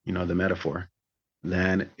healthier, the metaphor,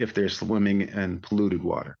 than if they're swimming in polluted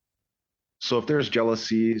water. So if there's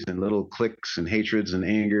jealousies and little cliques and hatreds and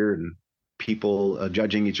anger and people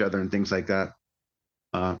judging each other and things like that,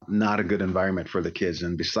 not a good environment for the kids.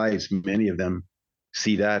 And besides, many of them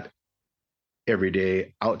see that every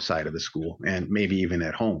day outside of the school and maybe even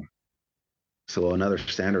at home. So another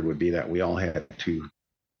standard would be that we all had to,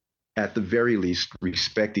 at the very least,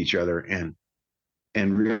 respect each other and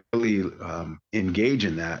really engage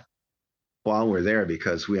in that while we're there,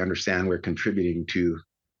 because we understand we're contributing to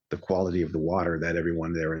the quality of the water that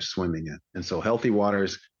everyone there is swimming in. And so healthy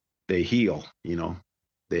waters, they heal,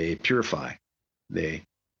 they purify, they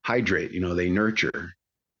hydrate, they nurture.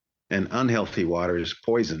 And unhealthy waters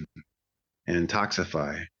poison and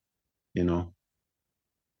toxify,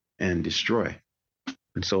 and destroy.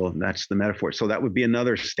 And so that's the metaphor. So that would be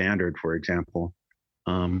another standard, for example.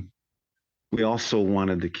 We also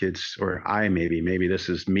wanted the kids, or maybe this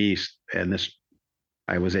is me, and this,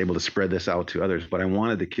 I was able to spread this out to others, but I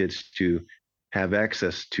wanted the kids to have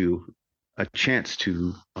access to a chance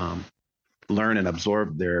to learn and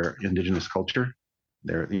absorb their Indigenous culture,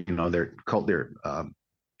 their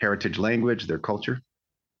heritage language, their culture.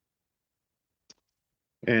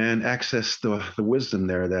 and access the wisdom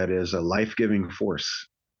there that is a life-giving force.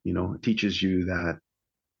 It teaches you that,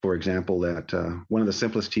 for example, that one of the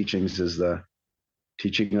simplest teachings is the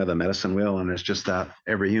teaching of the medicine wheel. And it's just that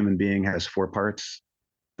every human being has 4 parts: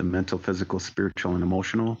 the mental, physical, spiritual, and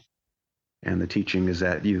emotional. And the teaching is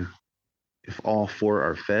that if all 4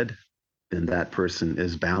 are fed, then that person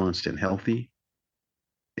is balanced and healthy.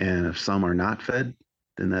 And if some are not fed,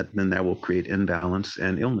 then that will create imbalance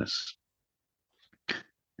and illness.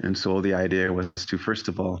 And so the idea was to, first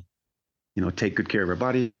of all, take good care of our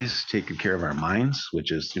bodies, take good care of our minds,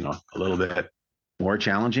 which is, a little bit more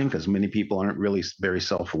challenging because many people aren't really very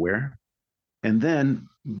self-aware. And then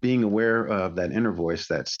being aware of that inner voice,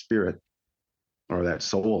 that spirit, or that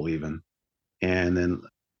soul even, and then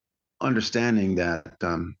understanding that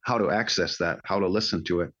how to access that, how to listen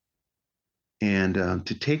to it, and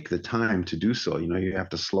to take the time to do so. You have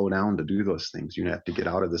to slow down to do those things. You have to get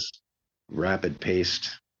out of this rapid-paced,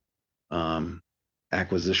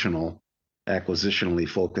 acquisitionally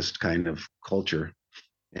focused kind of culture,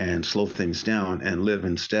 and slow things down and live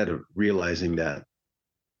instead of realizing that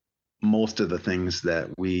most of the things that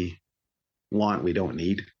we want, we don't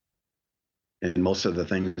need. And most of the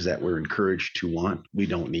things that we're encouraged to want, we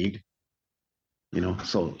don't need.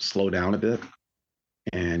 So slow down a bit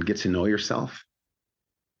and get to know yourself.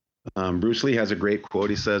 Bruce Lee has a great quote.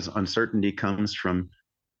 He says, "Uncertainty comes from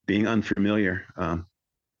being unfamiliar.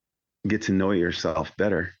 Get to know yourself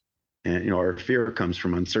better." And, our fear comes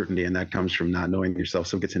from uncertainty, and that comes from not knowing yourself.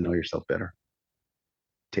 So get to know yourself better.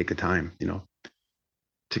 Take the time,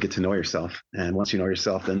 to get to know yourself. And once you know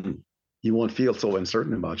yourself, then you won't feel so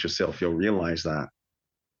uncertain about yourself. You'll realize that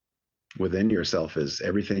within yourself is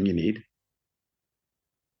everything you need.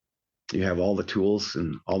 You have all the tools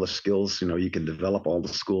and all the skills. You can develop all the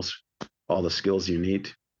skills you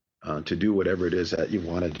need to do whatever it is that you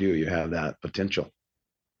want to do. You have that potential.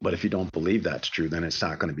 But if you don't believe that's true, then it's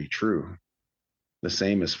not going to be true. The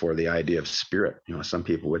same is for the idea of spirit. Some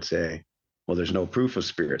people would say, well, there's no proof of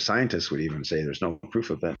spirit. Scientists would even say there's no proof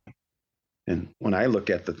of it. And when I look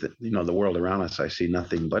at the world around us, I see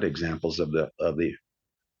nothing but examples of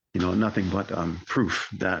nothing but proof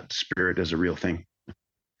that spirit is a real thing.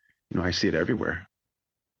 I see it everywhere.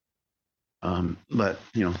 But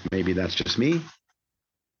maybe that's just me,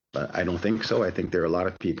 but I don't think so. I think there are a lot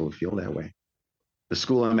of people who feel that way. The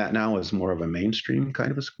school I'm at now is more of a mainstream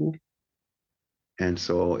kind of a school. And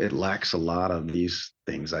so it lacks a lot of these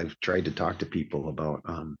things. I've tried to talk to people about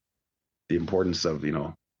the importance of,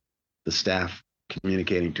 the staff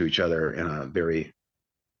communicating to each other in a very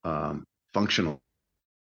functional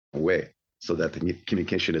way so that the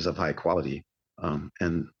communication is of high quality.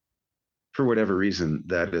 And for whatever reason,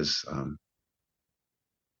 that's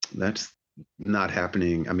not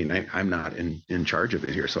happening. I mean, I'm not in charge of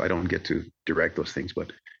it here, so I don't get to direct those things,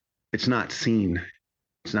 but it's not seen.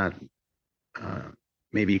 It's not,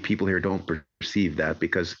 maybe people here don't perceive that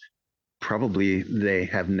because probably they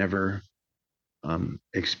have never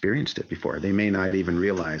experienced it before. They may not even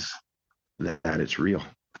realize that it's real.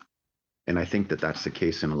 And I think that that's the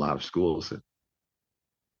case in a lot of schools.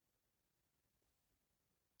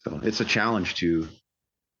 So it's a challenge to,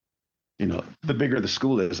 the bigger the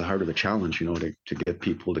school is, the harder the challenge, to get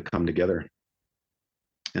people to come together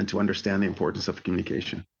and to understand the importance of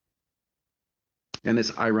communication. And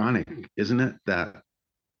it's ironic, isn't it, that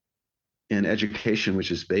in education,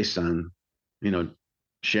 which is based on,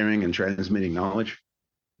 sharing and transmitting knowledge,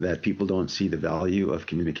 that people don't see the value of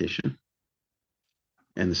communication.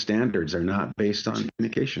 And the standards are not based on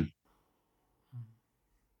communication.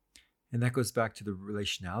 And that goes back to the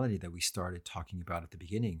relationality that we started talking about at the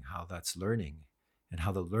beginning, how that's learning and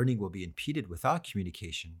how the learning will be impeded without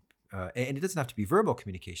communication. And it doesn't have to be verbal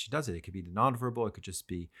communication, does it? It could be the nonverbal. It could just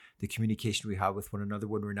be the communication we have with one another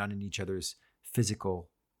when we're not in each other's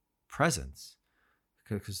physical presence,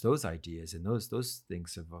 because those ideas and those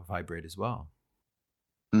things vibrate as well.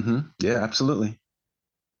 Mm-hmm. Yeah, absolutely.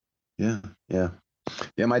 Yeah.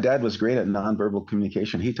 My dad was great at nonverbal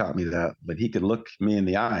communication. He taught me that, but he could look me in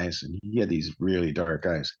the eyes, and he had these really dark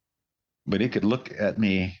eyes, but he could look at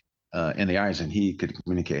me in the eyes and he could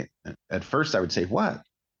communicate. At first I would say, "What?"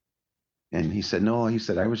 And he said, "No," he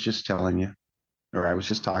said, "I was just telling you, or I was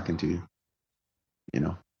just talking to you,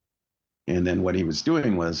 And then what he was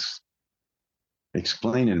doing was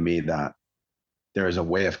explaining to me that there is a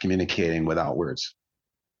way of communicating without words.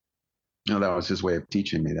 That was his way of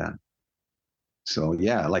teaching me that. So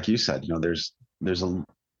yeah, like you said, there's a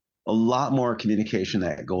lot more communication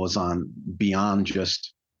that goes on beyond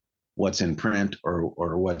just what's in print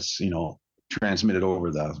or what's, transmitted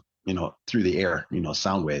over the, through the air,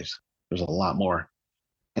 sound waves. There's a lot more.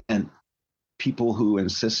 And people who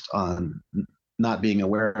insist on not being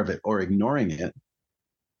aware of it or ignoring it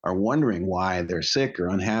are wondering why they're sick or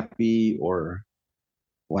unhappy, or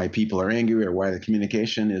why people are angry, or why the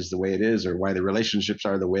communication is the way it is, or why the relationships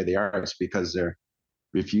are the way they are. It's because they're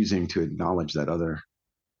refusing to acknowledge that other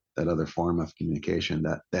form of communication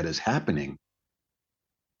that is happening,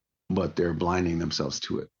 but they're blinding themselves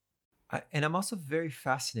to it. And I'm also very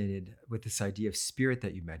fascinated with this idea of spirit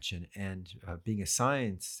that you mentioned, and being a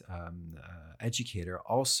science educator,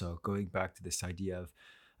 also going back to this idea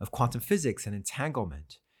of quantum physics and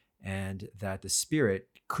entanglement, and that the spirit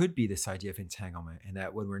could be this idea of entanglement, and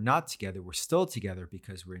that when we're not together, we're still together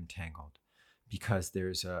because we're entangled, because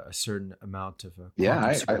there's a certain amount of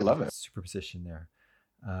I love it. Superposition there.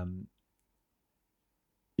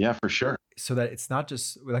 Yeah, for sure. So that it's not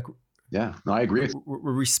just like, yeah, no, I agree.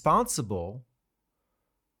 We're responsible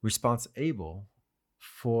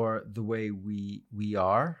for the way we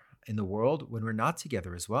are in the world when we're not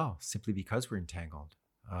together as well, simply because we're entangled.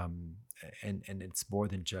 And it's more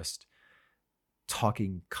than just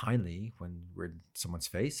talking kindly when we're in someone's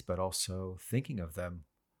face, but also thinking of them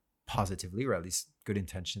positively, or at least good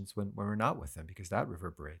intentions when we're not with them, because that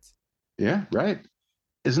reverberates. Yeah, right.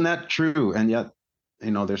 Isn't that true? And yet,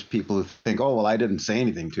 there's people who think, oh, well, I didn't say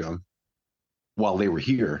anything to them while they were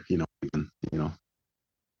here,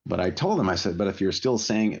 But I told them, I said, but if you're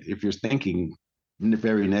thinking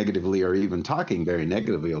very negatively, or even talking very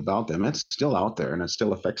negatively about them, it's still out there and it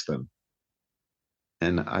still affects them.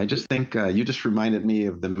 And I just think you just reminded me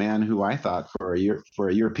of the man who I thought for a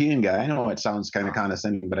European guy. I know it sounds kind of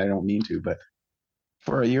condescending, but I don't mean to. But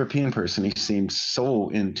for a European person, he seemed so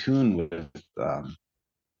in tune with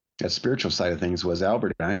that spiritual side of things, was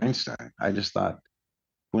Albert Einstein. I just thought,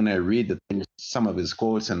 when I read some of his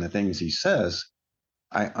quotes and the things he says,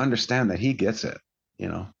 I understand that he gets it.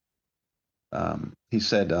 He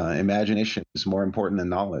said, imagination is more important than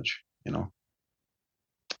knowledge.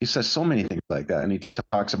 He says so many things like that, and he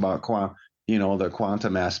talks about the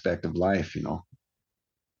quantum aspect of life.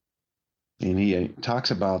 And he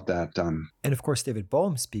talks about that. And of course, David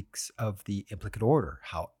Bohm speaks of the implicate order,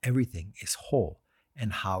 how everything is whole,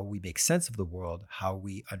 and how we make sense of the world, how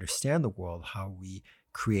we understand the world, how we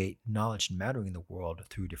create knowledge and mattering in the world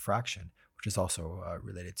through diffraction, which is also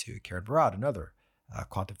related to Karen Barad, another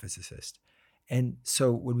quantum physicist. And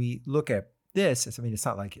so when we look at this, it's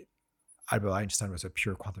not like Albert Einstein was a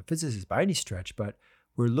pure quantum physicist by any stretch, but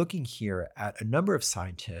we're looking here at a number of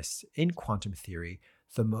scientists in quantum theory,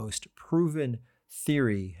 the most proven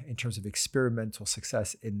theory in terms of experimental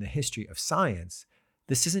success in the history of science.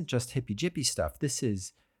 This isn't just hippy-jippy stuff. This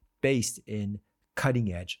is based in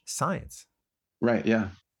cutting-edge science. Right, yeah.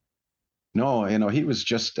 No, he was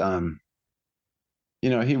just, he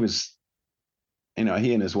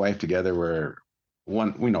and his wife together were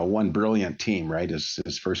one brilliant team, right?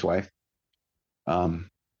 His first wife. So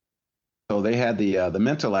they had the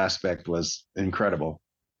mental aspect was incredible,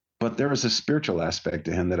 but there was a spiritual aspect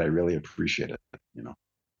to him that I really appreciated,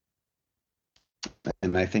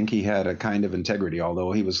 And I think he had a kind of integrity,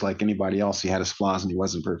 although he was like anybody else. He had his flaws and he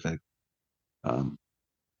wasn't perfect.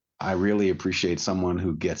 I really appreciate someone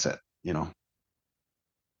who gets it,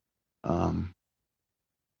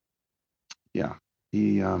 Yeah,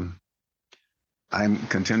 he. I'm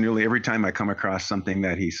continually, every time I come across something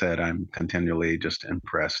that he said, I'm continually just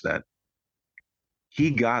impressed that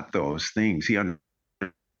he got those things. He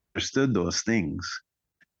understood those things.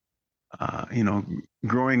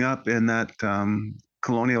 Growing up in that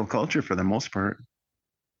colonial culture for the most part,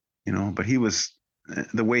 but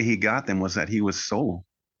the way he got them was that he was so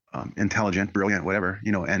intelligent, brilliant, whatever,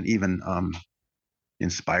 and even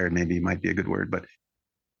inspired, maybe might be a good word, but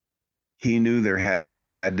he knew there had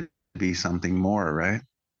to be something more, right?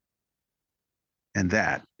 And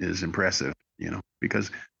that is impressive,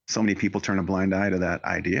 because so many people turn a blind eye to that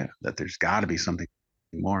idea that there's got to be something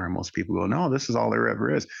more. And most people go, no, this is all there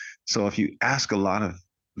ever is. So if you ask a lot of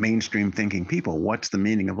mainstream thinking people, what's the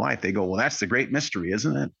meaning of life? They go, well, that's the great mystery,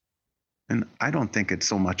 isn't it? And I don't think it's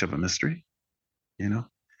so much of a mystery,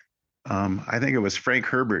 I think it was Frank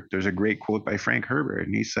Herbert. There's a great quote by Frank Herbert,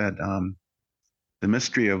 and he said, the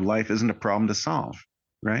mystery of life isn't a problem to solve,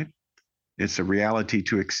 right? It's a reality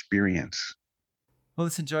to experience. Well,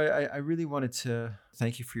 listen, Joy, I really wanted to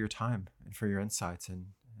thank you for your time and for your insights and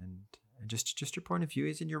just your point of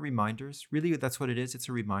view and your reminders. Really, that's what it is. It's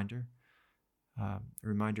a reminder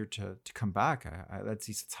to come back.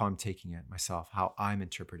 That's how I'm taking it myself, how I'm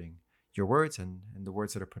interpreting your words, and the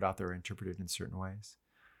words that are put out there are interpreted in certain ways.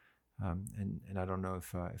 And I don't know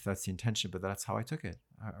if that's the intention, but that's how I took it.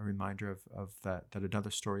 A reminder of that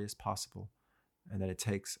another story is possible, and that it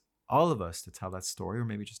takes all of us to tell that story, or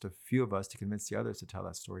maybe just a few of us to convince the others to tell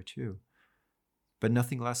that story too. But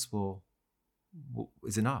nothing less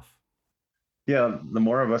is enough. Yeah, the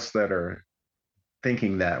more of us that are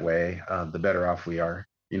thinking that way, the better off we are.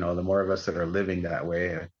 The more of us that are living that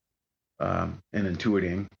way and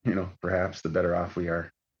intuiting, perhaps the better off we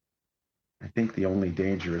are. I think the only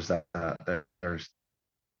danger is that there's,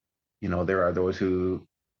 there are those who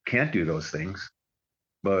can't do those things,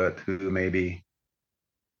 but who maybe,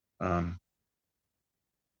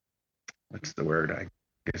 what's the word? I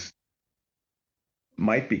guess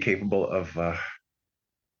might be capable of, of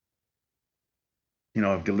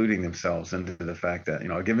deluding themselves into the fact that,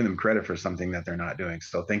 giving them credit for something that they're not doing.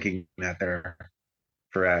 So thinking that they're,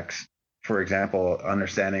 for example,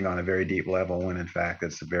 understanding on a very deep level, when in fact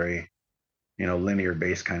it's a very, linear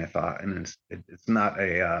based kind of thought. And it's not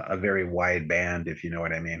a very wide band, if you know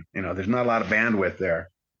what I mean. There's not a lot of bandwidth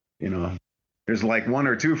there. There's like one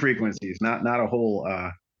or two frequencies, not a whole,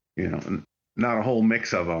 not a whole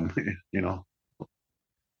mix of them,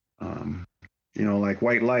 like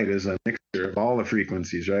white light is a mixture of all the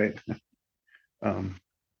frequencies, right?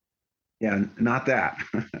 Yeah, not that.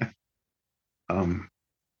 And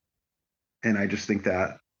I just think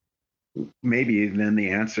that maybe then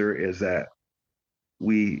the answer is that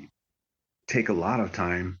we take a lot of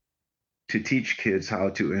time to teach kids how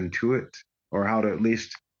to intuit, or how to at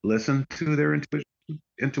least listen to their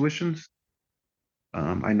intuitions.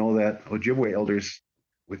 I know that Ojibwe elders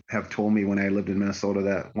have told me when I lived in Minnesota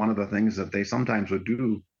that one of the things that they sometimes would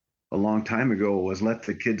do a long time ago was let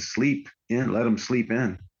the kids sleep in, let them sleep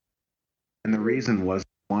in. And the reason was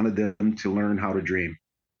they wanted them to learn how to dream.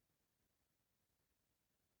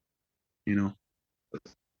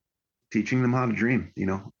 Teaching them how to dream,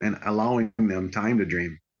 and allowing them time to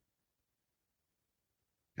dream.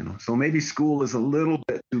 So maybe school is a little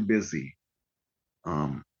bit too busy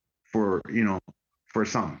for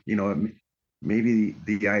some. Maybe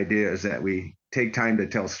the idea is that we take time to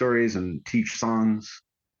tell stories and teach songs,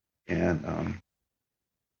 and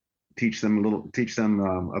teach them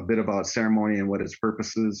a bit about ceremony and what its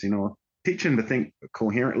purpose is. Teach them to think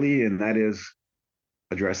coherently, and that is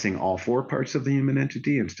addressing all four parts of the human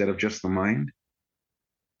entity instead of just the mind,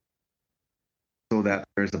 so that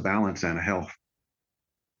there's a balance and a health.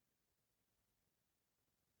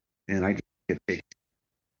 And I just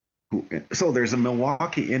so there's a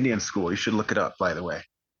Milwaukee Indian school. You should look it up, by the way.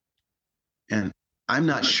 And I'm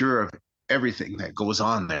not sure of everything that goes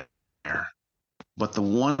on there, but the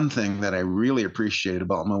one thing that I really appreciated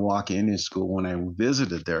about Milwaukee Indian School when I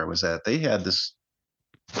visited there was that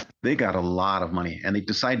they got a lot of money, and they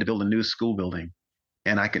decided to build a new school building.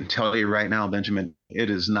 And I can tell you right now, Benjamin, it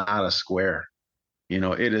is not a square.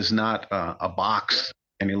 It is not a box,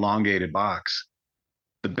 an elongated box.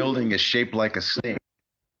 The building is shaped like a snake.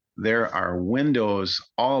 There are windows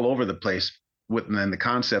all over the place. And the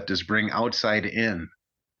concept is bring outside in.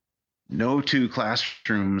 No two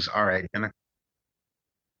classrooms are identical.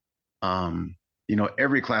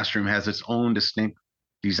 Every classroom has its own distinct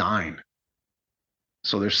design.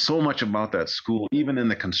 So there's so much about that school, even in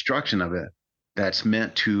the construction of it, that's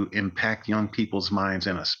meant to impact young people's minds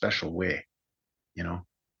in a special way,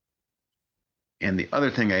 And the other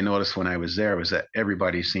thing I noticed when I was there was that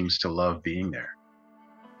everybody seems to love being there.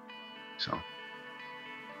 So,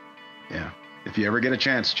 yeah, if you ever get a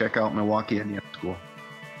chance, check out Milwaukee Indian School.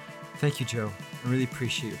 Thank you, Joe. I really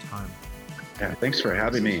appreciate your time. Yeah, thanks for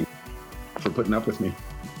having me, for putting up with me.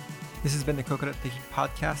 This has been the Coconut Thinking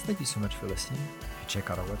Podcast. Thank you so much for listening. Check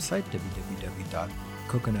out our website,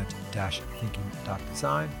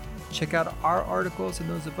 www.coconut-thinking.design. Check out our articles and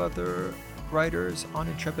those of other writers on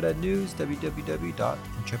Intrepid Ed News,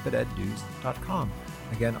 www.intrepidednews.com.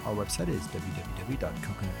 Again, our website is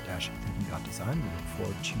www.coconut-thinking.design. We look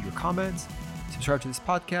forward to your comments. Subscribe to this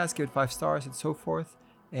podcast, give it 5 stars, and so forth.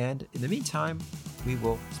 And in the meantime, we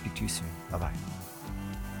will speak to you soon. Bye-bye.